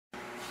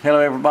Hello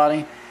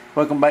everybody,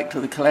 welcome back to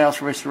the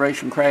Klaus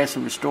Restoration Crafts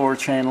and Restore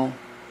channel.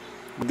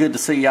 Good to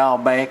see y'all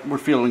back. We're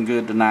feeling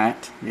good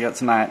tonight. Yeah,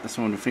 it's night. That's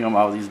when we film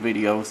all these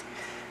videos.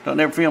 Don't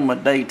ever film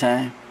at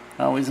daytime,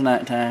 always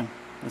nighttime.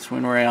 That's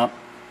when we're out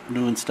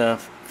doing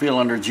stuff,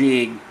 feeling our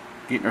jig,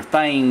 getting our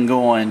thing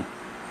going.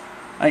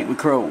 Ain't we,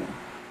 Crow?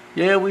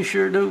 Yeah, we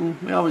sure do.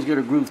 We always get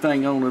a groove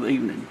thing on in the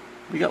evening.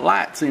 We got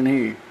lights in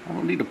here. I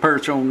don't need to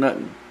perch on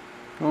nothing. You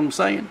know what I'm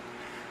saying?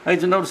 Hey,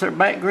 did you notice our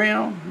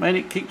background? Man,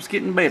 it keeps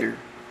getting better.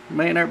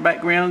 Man, our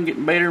background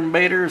getting better and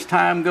better as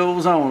time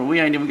goes on.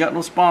 We ain't even got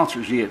no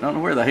sponsors yet. I don't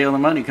know where the hell the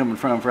money coming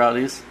from for all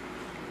this.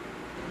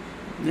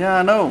 Yeah,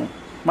 I know.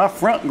 My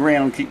front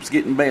ground keeps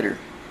getting better.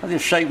 I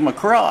just shaved my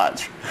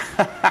crotch.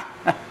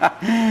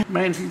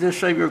 Man, she just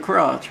shaved your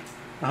crotch.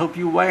 I hope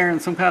you're wearing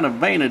some kind of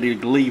vanity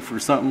leaf or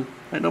something.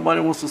 Ain't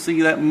nobody wants to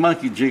see that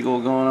monkey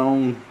jiggle going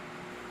on.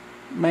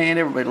 Man,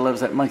 everybody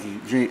loves that monkey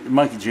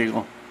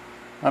jiggle.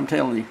 I'm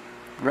telling you.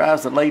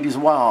 Drives the ladies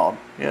wild.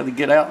 Yeah, they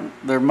get out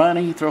their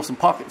money, throw some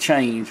pocket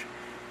change.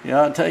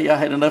 Yeah, I tell you, I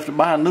had enough to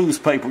buy a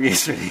newspaper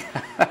yesterday.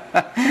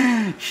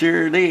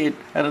 Sure did.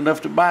 Had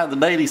enough to buy the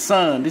Daily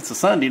Sun. It's a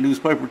Sunday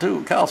newspaper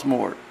too. It costs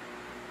more.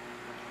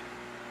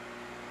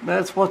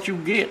 That's what you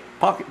get.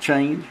 Pocket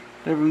change.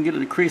 Never even get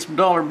a crisp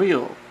dollar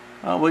bill.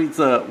 Always,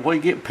 what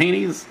you get,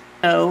 pennies?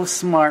 No,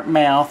 smart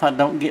mouth. I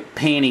don't get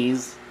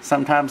pennies.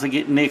 Sometimes I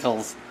get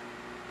nickels.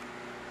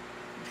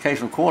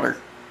 Occasional quarter.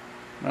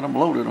 But I'm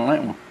loaded on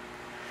that one.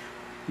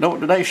 Know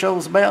what today's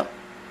show's about?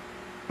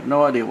 I have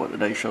no idea what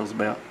today's show's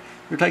about.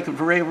 You're taking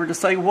forever to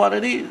say what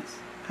it is.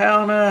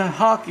 How in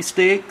hockey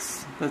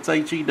sticks, that's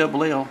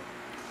H-E-double-L,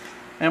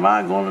 am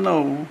I going to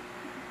know,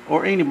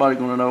 or anybody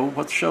going to know,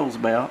 what the show's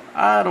about?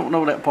 I don't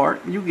know that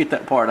part. You get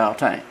that part all the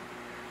time.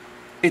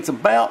 It's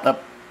about a...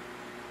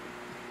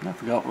 I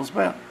forgot what it's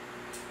about.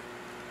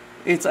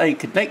 It's a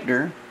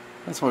connector.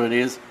 That's what it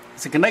is.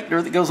 It's a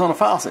connector that goes on a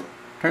faucet.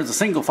 Turns a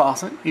single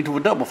faucet into a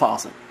double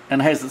faucet.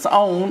 And has its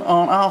own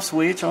on-off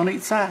switch on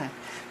each side.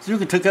 So you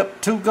can hook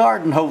up 2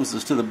 garden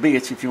hoses to the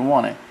bitch if you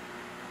want it.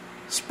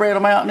 Spread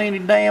them out in any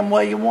damn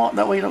way you want.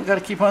 That way you don't got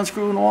to keep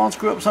unscrewing one,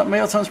 screw up something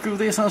else, unscrew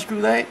this,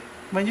 unscrew that.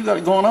 Man, you got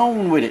it going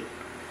on with it.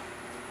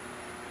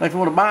 If you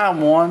want to buy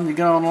one, you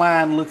go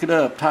online and look it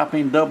up. Type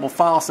in double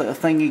faucet, a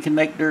thingy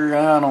connector.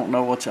 I don't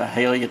know what the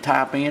hell you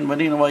type in.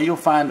 But anyway, you'll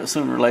find it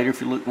sooner or later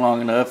if you look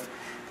long enough.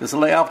 Just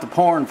lay off the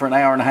porn for an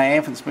hour and a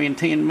half and spend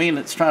 10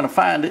 minutes trying to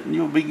find it and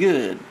you'll be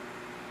good.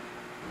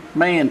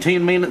 Man,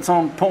 10 minutes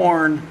on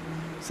porn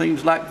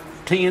seems like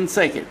 10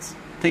 seconds.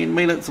 10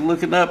 minutes of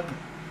looking up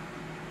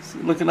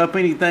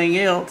anything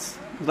else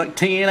is like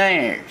 10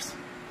 hours.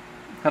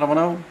 I don't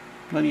know.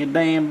 None of your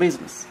damn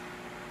business.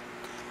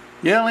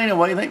 Yeah, well,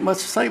 anyway, there ain't much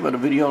to say about a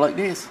video like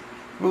this.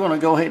 We're going to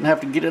go ahead and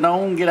have to get it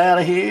on, get out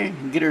of here,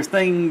 and get our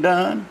thing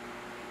done.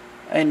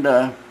 And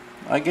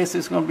I guess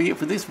it's going to be it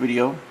for this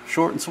video.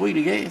 Short and sweet,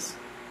 I guess.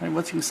 Ain't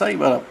much you can say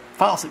about a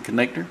faucet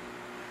connector.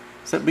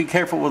 Except be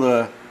careful with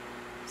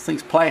this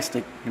thing's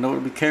plastic. You know,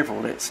 be careful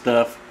with that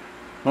stuff.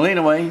 Well,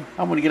 anyway,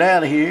 I'm going to get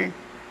out of here.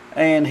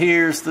 And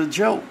here's the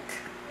joke.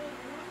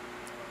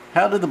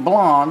 How did the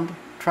blonde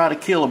try to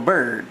kill a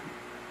bird?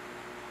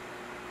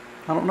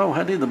 I don't know.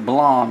 How did the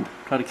blonde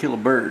try to kill a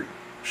bird?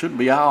 Should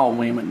be all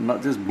women,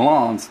 not just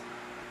blondes.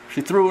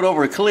 She threw it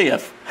over a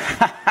cliff.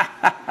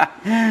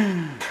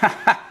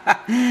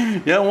 You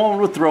don't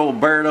want to throw a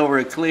bird over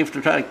a cliff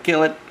to try to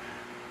kill it.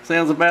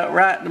 Sounds about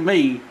right to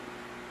me.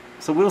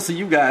 So we'll see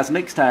you guys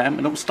next time.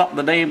 And don't stop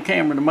the damn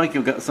camera to make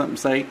you got something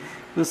to say.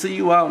 We'll see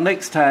you all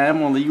next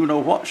time on the You Know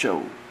What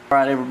show.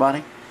 Alright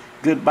everybody,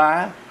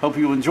 goodbye. Hope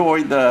you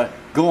enjoyed the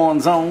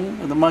goings on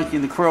with the monkey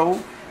and the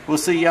crow. We'll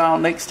see y'all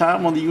next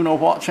time on the You Know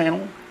What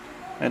channel.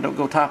 And don't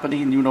go type it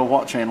in You Know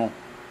What channel.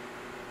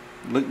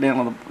 Look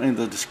down in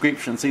the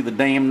description, see the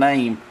damn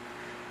name.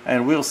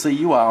 And we'll see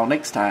you all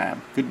next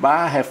time.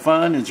 Goodbye, have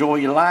fun, enjoy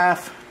your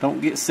life.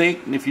 Don't get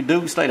sick, and if you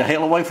do, stay the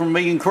hell away from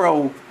me and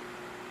Crow.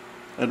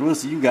 And we'll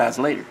see you guys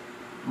later.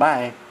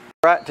 Bye.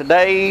 Right,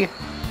 today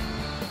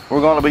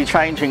we're going to be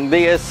changing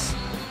this.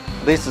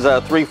 This is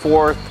a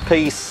 3/4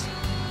 piece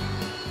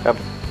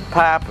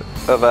pipe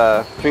of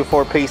a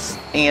 3/4 piece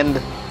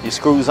end. You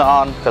screws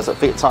on because it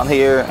fits on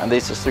here, and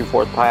this is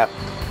 3/4 pipe.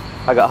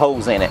 I got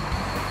holes in it.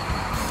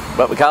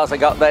 But because I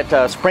got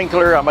that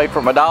sprinkler I made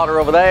for my daughter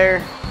over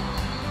there,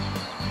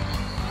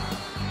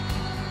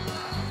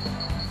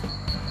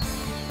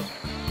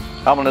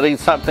 I'm going to need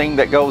something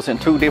that goes in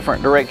 2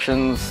 different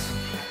directions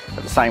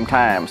at the same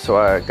time. So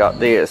I got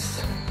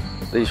this.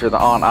 These are the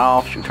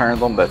on-offs. You turn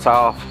them, that's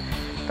off.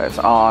 That's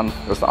on.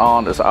 Because the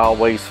on is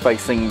always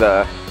facing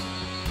the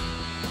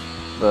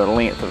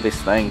length of this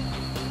thing.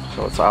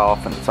 So it's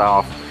off and it's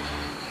off.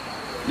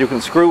 You can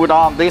screw it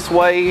on this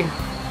way,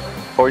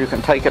 or you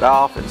can take it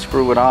off and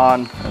screw it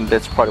on. And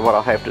that's probably what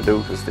I'll have to do,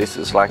 because this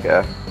is like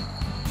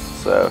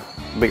it's a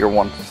bigger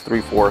one. It's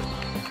 3/4.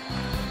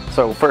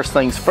 So first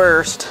things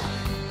first.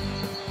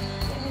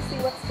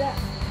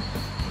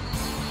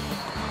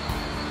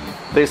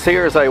 This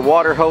here is a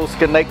water hose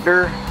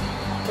connector.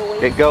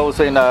 It goes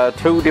in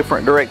 2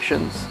 different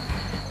directions.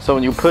 So So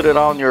when you put it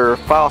on your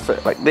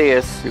faucet like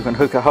this, you can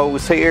hook a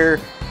hose here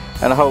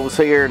and a hose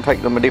here and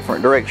take them in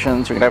different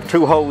directions. You can have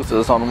 2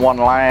 hoses on one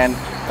line,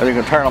 and you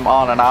can turn them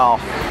on and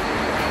off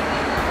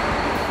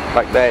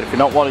like that. If you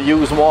don't want to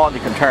use one,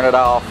 you can turn it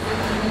off.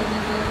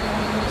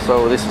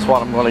 So this is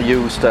what I'm going to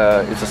use.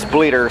 It's a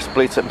splitter,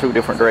 splits it in 2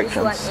 different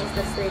directions. This one is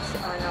the switch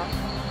on off.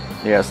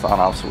 Yes, the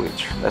on-off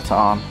switch. That's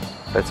on.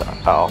 That's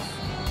off.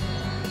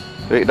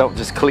 You don't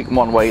just click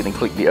one way and then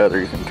click the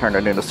other. You can turn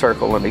it in a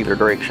circle in either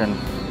direction.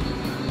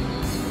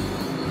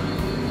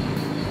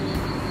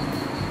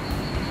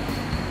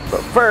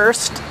 But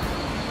first,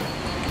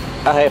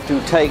 I have to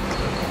take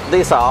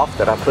this off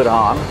that I put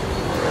on.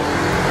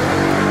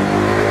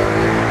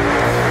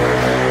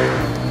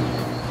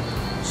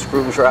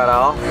 Screws right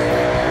off.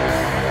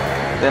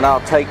 Then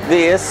I'll take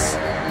this,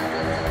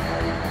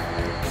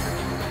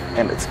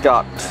 and it's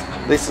got,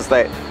 this is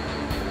that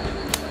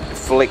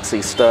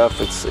flexy stuff.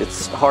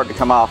 It's hard to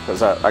come off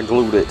because I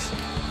glued it.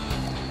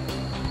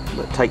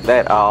 But take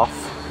that off,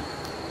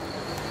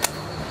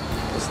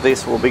 because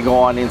this will be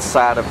going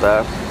inside of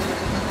this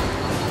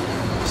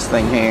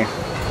thing here.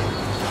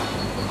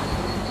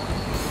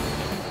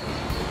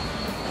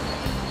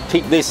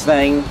 Keep this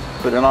thing,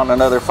 put it on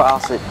another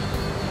faucet.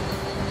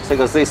 See,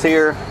 because this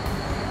here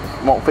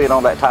won't fit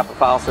on that type of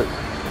faucet.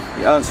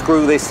 You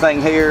unscrew this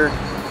thing here,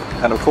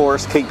 and of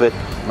course keep it.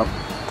 Don't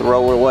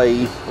throw it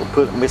away or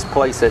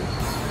misplace it.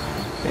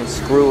 Then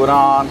screw it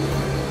on.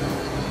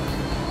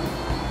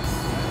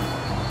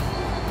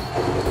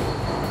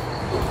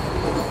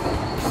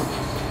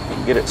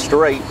 Get it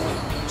straight,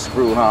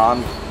 screw it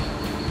on.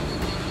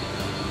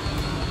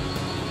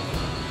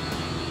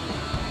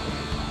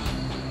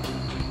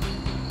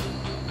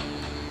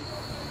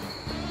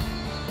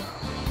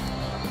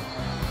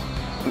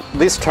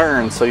 This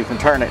turns, so you can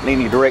turn it in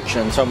any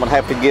direction. So I'm gonna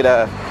have to get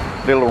a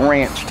little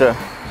wrench to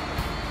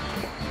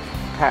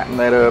tighten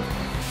that up.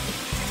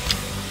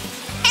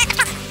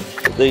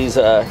 Put these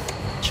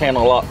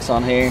channel locks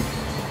on here,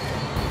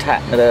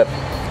 tighten it up.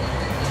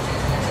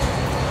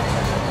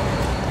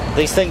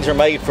 These things are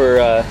made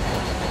for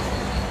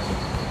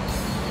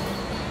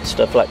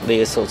stuff like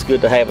this, so it's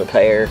good to have a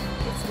pair.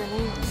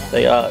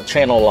 They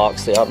channel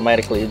locks, they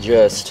automatically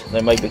adjust.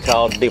 They may be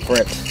called a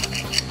different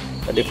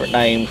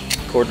name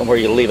according to where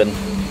you're living.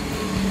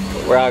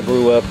 But where I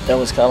grew up, they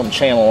always called them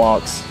channel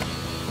locks.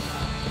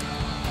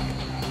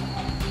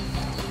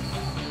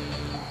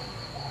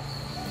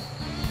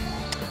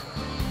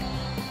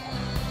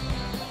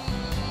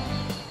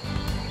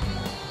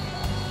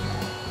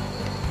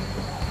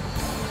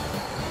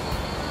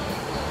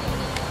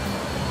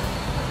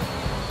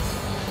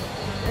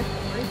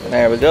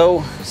 There we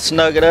go.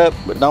 Snug it up,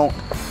 but don't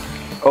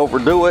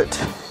overdo it.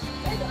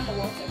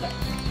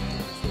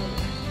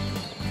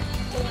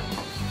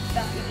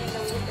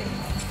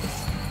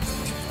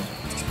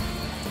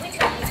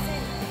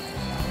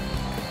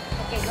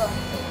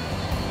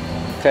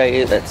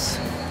 Okay, that's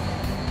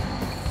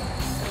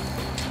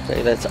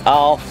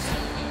off.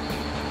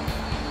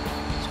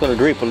 It's going to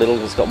drip a little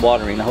because it's got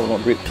water in it. I hope it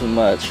won't drip too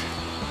much.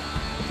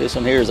 This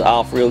one here is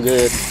off real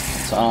good.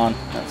 It's on.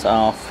 That's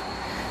off.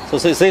 So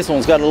since this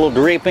one's got a little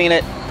drip in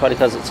it, probably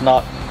because it's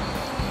not,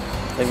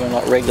 maybe I'm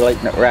not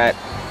regulating it right.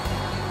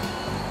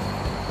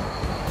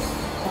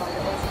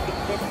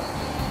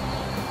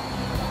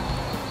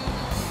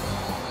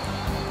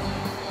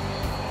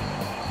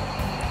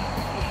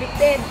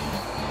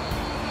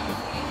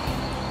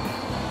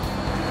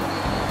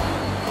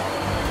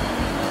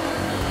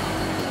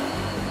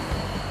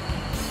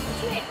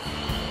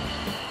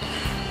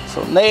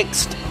 So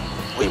next,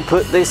 we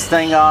put this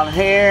thing on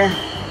here.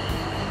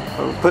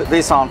 We'll put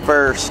this on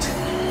first.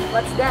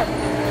 What's that?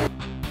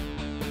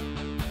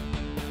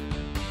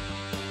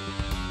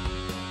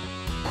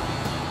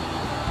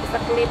 It's a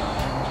clip.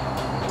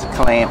 It's a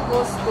clamp.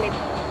 Hose clip.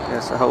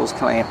 It's a hose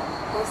clamp.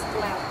 Hose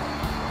clamp.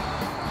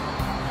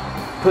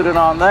 Put it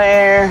on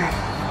there.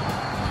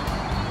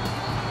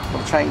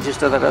 We'll change this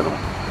to that other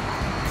one.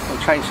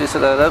 We'll change this to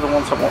that other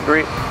one so it won't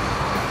drip.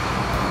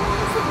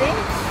 What's the thing?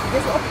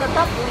 Just off the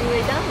top when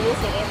you're done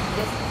using it.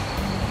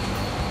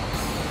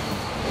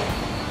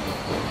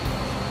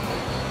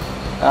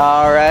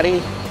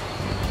 Alrighty,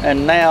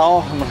 and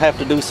now I'm gonna have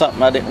to do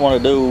something I didn't want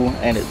to do,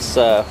 and it's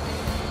we'll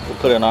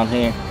put it on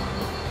here.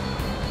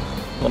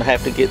 I'm gonna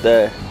have to get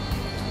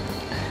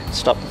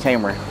stop the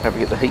camera. Have to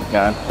get the heat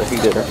gun, the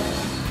heat hitter.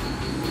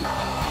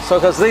 So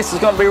because this is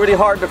gonna be really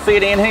hard to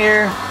fit in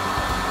here,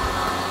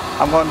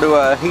 I'm going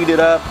to heat it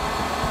up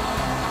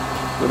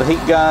with a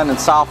heat gun and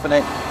soften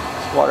it.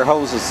 This water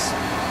hose is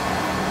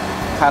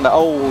kind of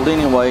old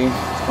anyway.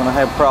 It's gonna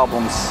have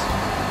problems.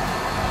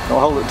 Don't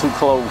hold it too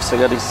close. I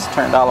got this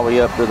turned all the way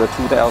up to the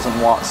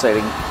 2000 watt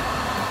setting.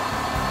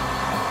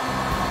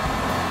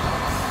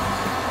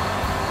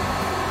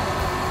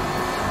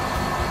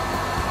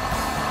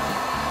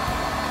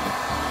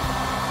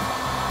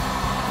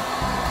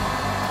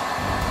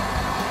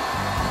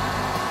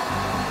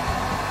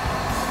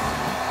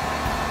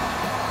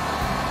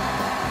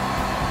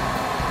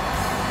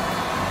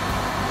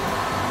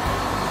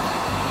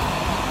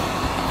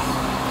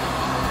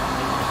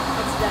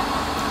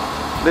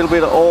 little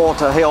bit of oil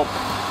to help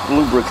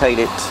lubricate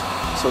it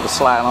so it'll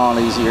slide on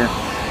easier.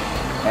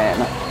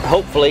 And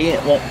hopefully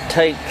it won't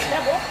take.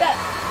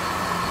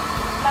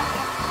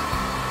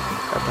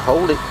 Have to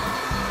hold it.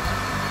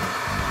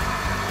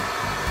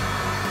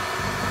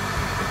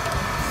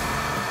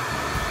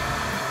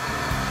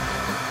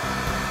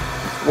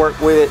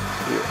 Work with it.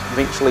 You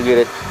eventually get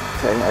it.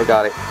 Okay, I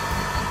got it.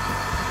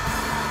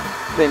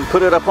 Then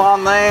put it up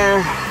on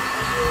there.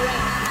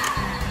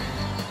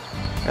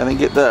 And then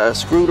get the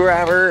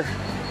screwdriver.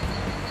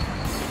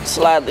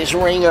 Slide this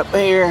ring up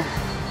here.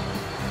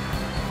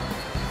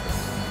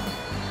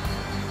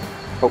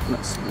 Open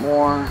it some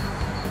more.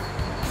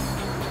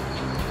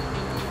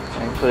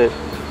 And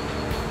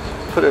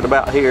put it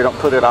about here. Don't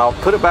put it all.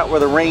 Put it about where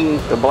the ring,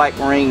 the black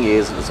ring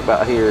is. It's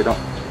about here. Don't.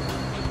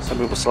 Some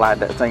people slide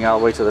that thing all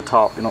the way to the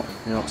top. You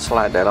don't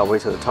slide that all the way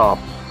to the top.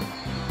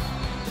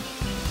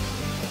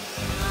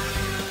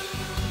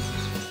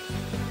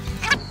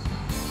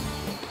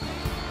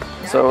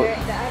 So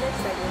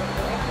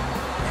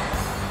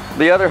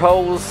the other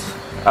hose,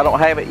 I don't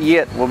have it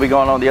yet. We'll be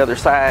going on the other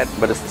side,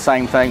 but it's the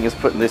same thing as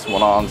putting this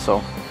one on. So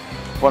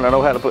when I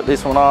know how to put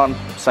this one on,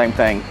 same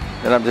thing.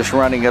 Then I'm just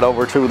running it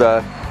over to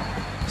the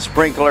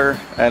sprinkler,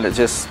 and it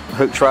just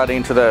hooks right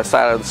into the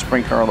side of the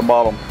sprinkler on the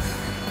bottom.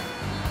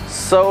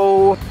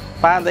 So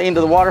find the end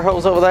of the water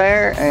hose over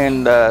there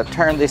and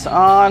turn this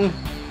on,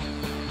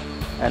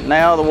 and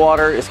now the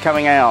water is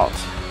coming out.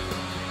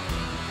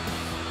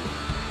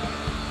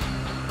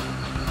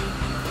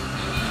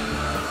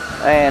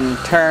 And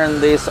turn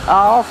this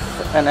off,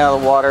 and now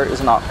the water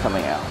is not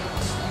coming out.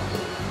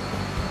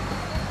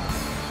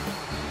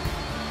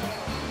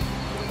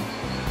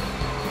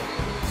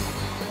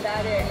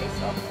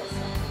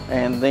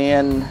 And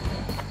then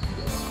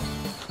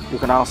you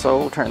can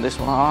also turn this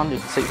one on. You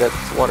can see that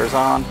the water's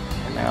on,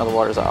 and now the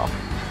water's off.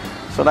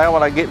 So now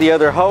when I get the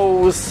other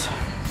hose,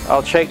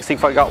 I'll check, see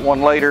if I got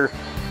one later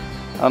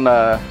on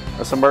a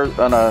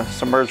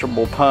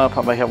submersible pump.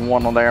 I may have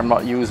one on there I'm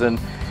not using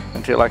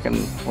until I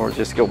can, or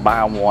just go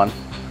buy one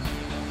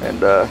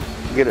and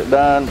get it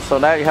done. So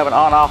now you have an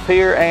on-off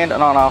here and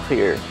an on-off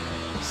here.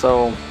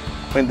 So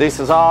when this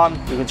is on,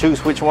 you can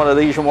choose which one of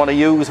these you want to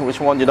use and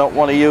which one you don't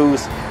want to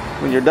use.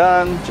 When you're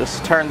done,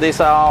 just turn this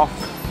off,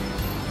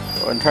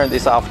 and turn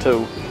this off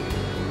too.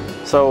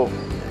 So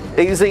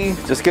easy,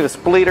 just get a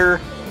splitter.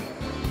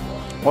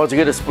 Once you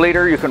get a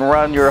splitter, you can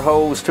run your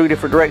hose 2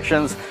 different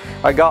directions.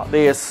 I got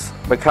this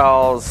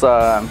because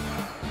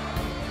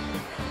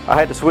I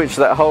had to switch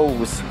that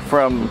hose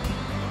from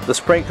the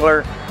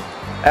sprinkler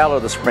out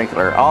of the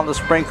sprinkler, on the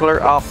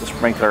sprinkler, off the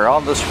sprinkler,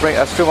 on the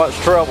sprinkler. That's too much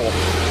trouble.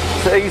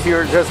 It's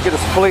easier to just get a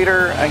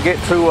splitter and get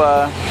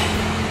to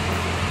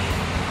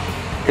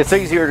it's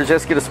easier to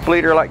just get a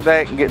splitter like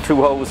that and get 2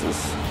 hoses.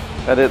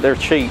 They're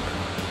cheap,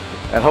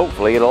 and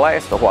hopefully it'll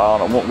last a while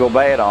and it won't go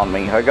bad on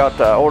me. I got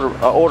I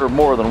ordered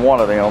more than one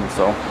of them,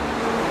 so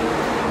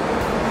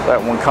if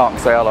that one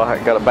conks out,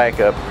 I got a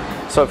backup.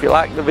 So if you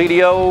like the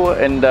video,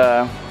 and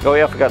oh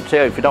yeah, I forgot to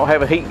tell you, if you don't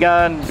have a heat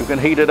gun, you can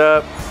heat it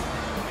up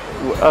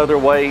other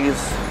ways.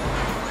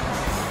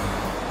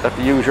 You have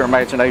to use your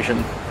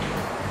imagination.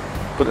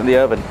 Put it in the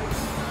oven,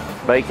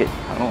 bake it,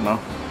 I don't know.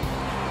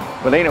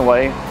 But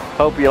anyway,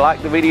 hope you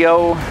like the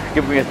video.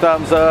 Give me a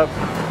thumbs up,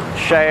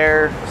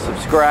 share,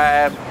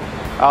 subscribe,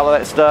 all of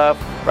that stuff.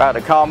 Write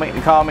a comment in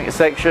the comment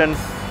section.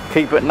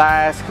 Keep it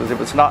nice, because if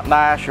it's not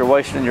nice, you're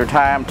wasting your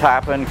time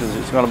typing, because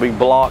it's going to be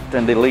blocked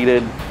and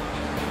deleted.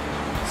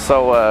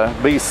 So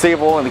be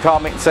civil in the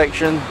comment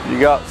section. You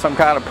got some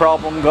kind of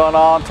problem going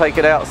on, take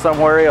it out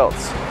somewhere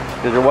else,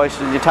 because you're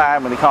wasting your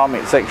time in the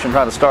comment section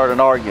trying to start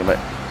an argument.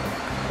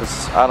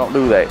 I don't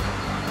do that.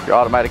 You're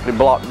automatically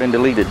blocked and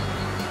deleted.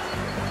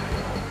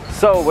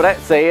 So with that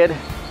said,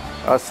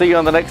 I'll see you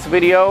on the next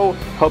video.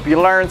 Hope you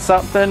learned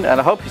something, and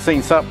I hope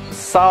you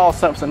saw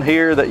something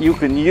here that you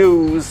can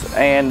use,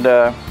 and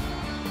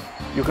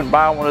you can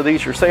buy one of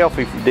these yourself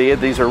if you did.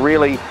 These are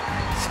really,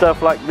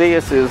 stuff like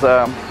this is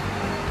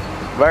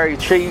very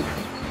cheap.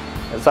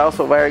 It's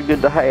also very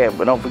good to have,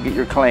 but don't forget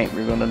your clamp.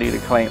 You're going to need a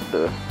clamp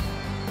to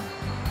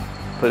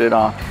put it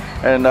on.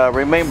 And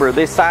remember,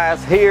 this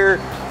size here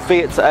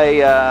fits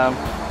a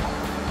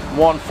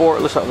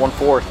 1/4, looks like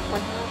 1/4,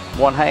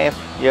 1/2.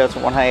 Yeah, it's a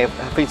 1/2. It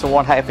fits a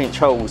 1/2 inch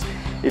hose.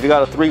 If you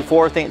got a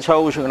 3/4 inch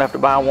hose, you're gonna have to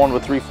buy one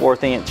with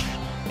 3/4 inch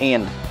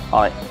end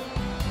on it.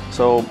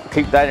 So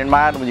keep that in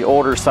mind when you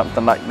order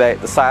something like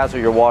that, the size of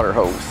your water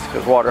hose,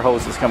 because water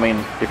hoses come in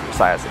different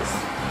sizes.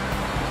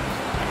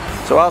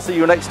 So I'll see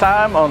you next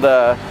time on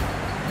the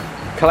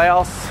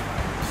Klaus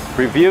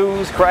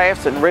Reviews,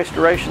 Crafts, and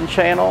Restoration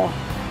channel.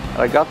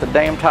 I got the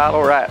damn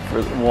title right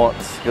for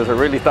once, because I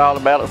really thought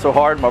about it so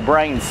hard my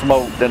brain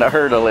smoked and I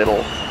hurt a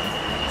little.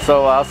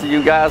 So I'll see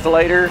you guys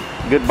later.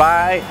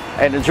 Goodbye,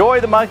 and enjoy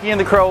the monkey and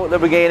the crow at the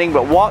beginning,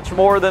 but watch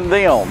more than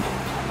them.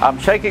 I'm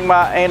checking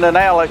my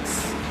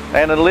analytics,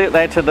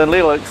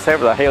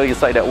 however the hell you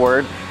say that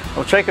word.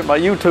 I'm checking my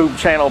YouTube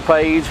channel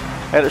page,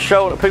 and it's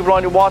showing that people are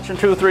only watching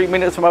 2 or 3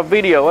 minutes of my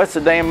video. That's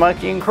the damn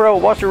monkey and crow.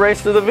 Watch the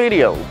rest of the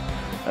video.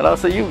 And I'll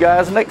see you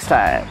guys next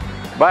time.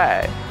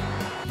 Bye.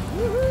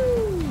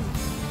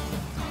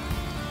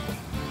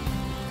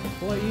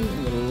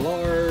 using a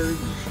large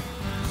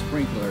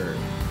sprinkler.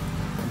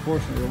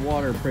 Unfortunately, the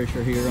water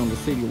pressure here on the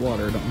city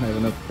water don't have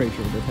enough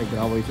pressure to take it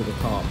all the way to the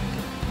top.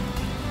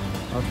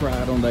 I'll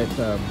try it on that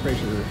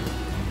pressure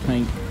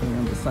tank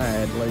on the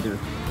side later.